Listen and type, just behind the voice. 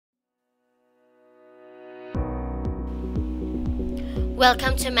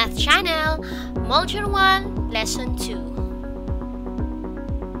Welcome to Math Channel, Module 1, Lesson 2.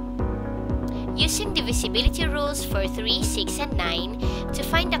 Using divisibility rules for 3, 6, and 9 to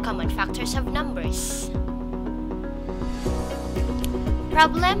find the common factors of numbers.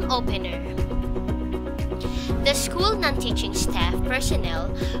 Problem opener. The school non-teaching staff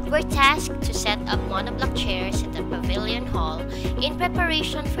personnel were tasked to set up monoblock chairs at the Pavilion Hall in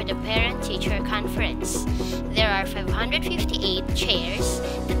preparation for the Parent-Teacher Conference. There are 558 chairs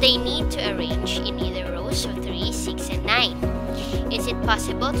that they need to arrange in either rows of 3, 6, and 9. Is it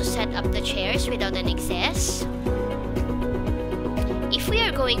possible to set up the chairs without an excess? If we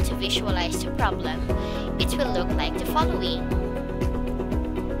are going to visualize the problem, it will look like the following.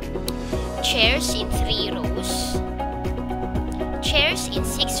 Chairs in 3 rows, chairs in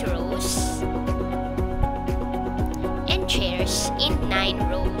 6 rows, and chairs in 9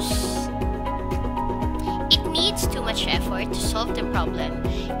 rows. It needs too much effort to solve the problem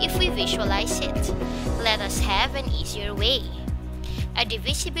if we visualize it. Let us have an easier way. A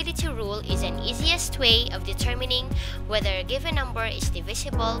divisibility rule is an easiest way of determining whether a given number is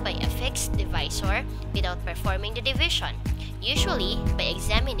divisible by a fixed divisor without performing the division, usually by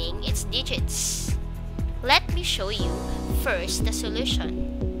examining its digits. Let me show you first the solution.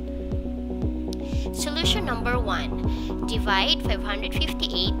 Solution number 1. Divide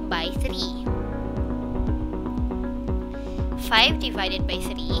 558 by 3. 5 divided by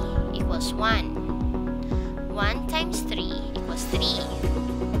 3 equals 1. 1 times 3 equals 3.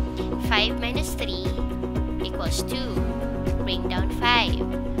 5 minus 3 equals 2. Bring down 5.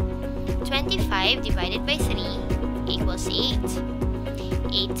 25 divided by 3 equals 8.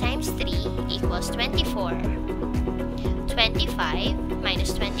 8 times 3 equals 24. 25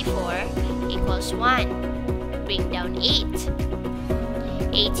 minus 24 equals 1. Bring down 8.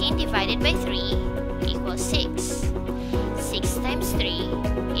 18 divided by 3 equals 6. 6 times 3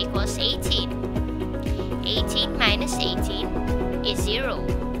 equals 18. 18 minus 18 is 0.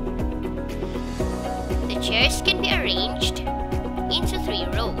 The chairs can be arranged into 3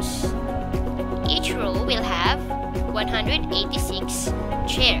 rows. Each row will have 186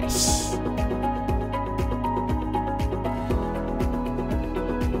 chairs.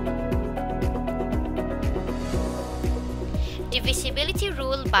 Divisibility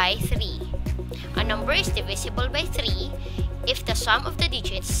rule by 3. A number is divisible by 3 if the sum of the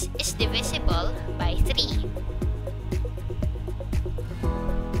digits is divisible by 3.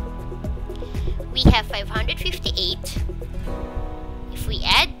 We have 558. If we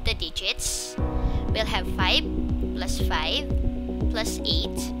add the digits, we'll have 5 plus 5 plus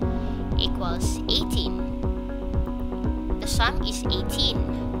 8 equals 18. The sum is 18.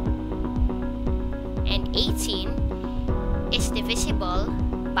 And 18 is divisible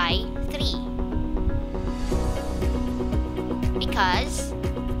by 3. Because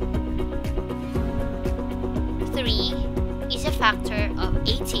 3 is a factor of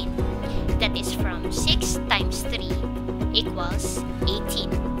 18. That is from 6 times 3 equals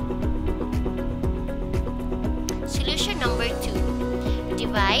 18. Solution number 2.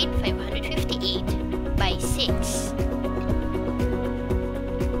 Divide 558 by 6.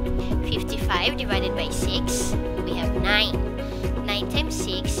 55 divided by 6, we have 9. 9 times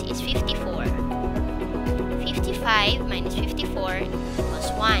 6 is 54. 55 minus 54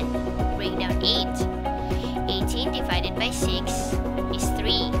 equals 1. Bring down 8. 18 divided by 6 is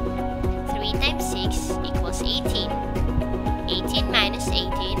 3. 3 times 6 equals 18. 18 minus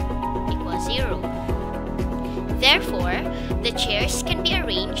 18 equals 0. Therefore, the chairs can be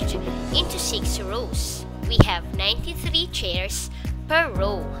arranged into 6 rows. We have 93 chairs per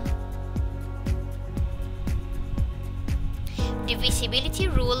row. Divisibility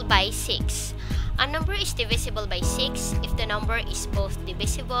rule by 6. A number is divisible by 6 if the number is both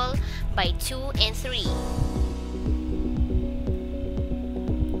divisible by 2 and 3.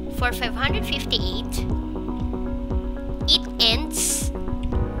 For 558, it ends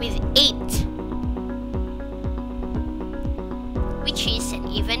with 8, which is an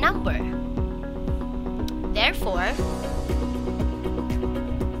even number. Therefore,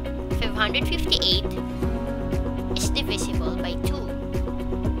 558 is divisible by 2.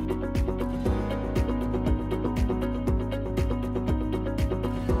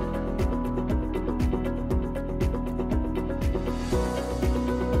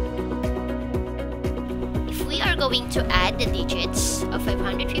 If we are going to add the digits of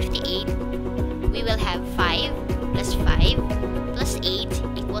 558, we will have 5 plus 5 plus 8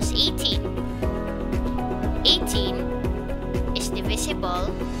 equals 18. 18 is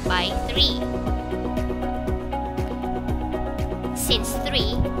divisible by 3. Since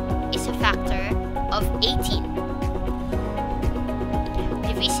 3 is a factor of 18.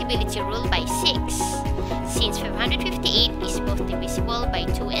 divisibility rule by 6. Since 558 is both divisible by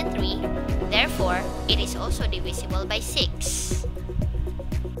 2 and 3, therefore, it is also divisible by 6.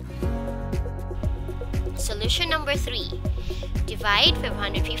 Solution number 3. Divide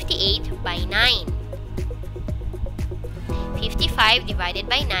 558 by 9. 55 divided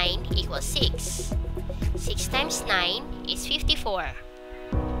by 9 equals 6. 6 times 9 is 54.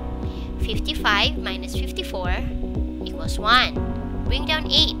 55 minus 54 equals 1. Bring down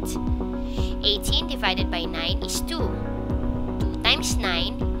 8. 18 divided by 9 is 2. 2 times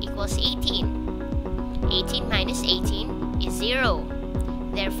 9 equals 18. 18 minus 18 is 0.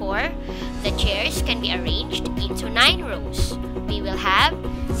 Therefore, the chairs can be arranged into 9 rows. We will have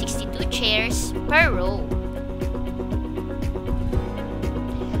 62 chairs per row.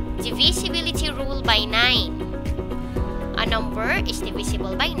 Divisibility rule by 9. A number is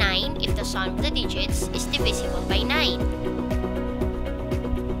divisible by 9 if the sum of the digits is divisible by 9.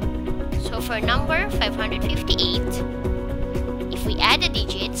 So for number 558, if we add the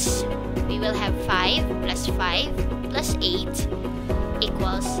digits, we will have 5 plus 5 plus 8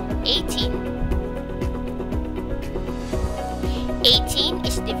 equals 18. 18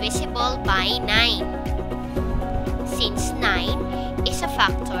 is divisible by 9. Since 9 is a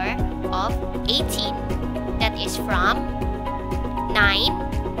factor of 18, that is from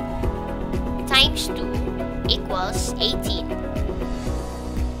 9 times 2 equals 18.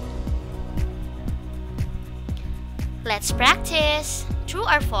 Let's practice. True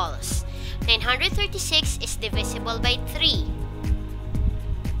or false? 936 is divisible by 3.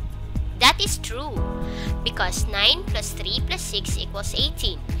 That is true because 9 plus 3 plus 6 equals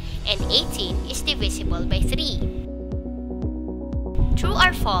 18 and 18 is divisible by 3. True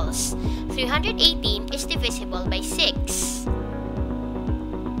or false? 318 is divisible by 6.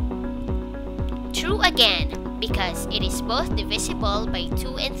 True again because it is both divisible by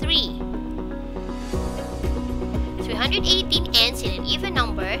 2 and 3. 318 ends in an even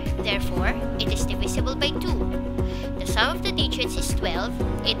number, therefore, it is divisible by 2. The sum of the digits is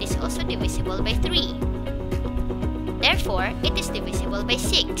 12, it is also divisible by 3. Therefore, it is divisible by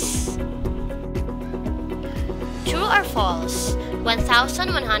 6. True or false?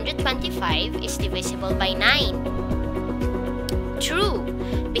 1125 is divisible by 9. True,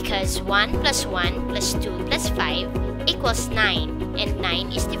 because 1 plus 1 plus 2 plus 5 equals 9, and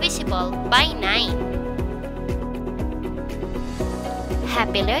 9 is divisible by 9.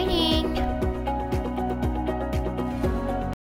 Happy learning!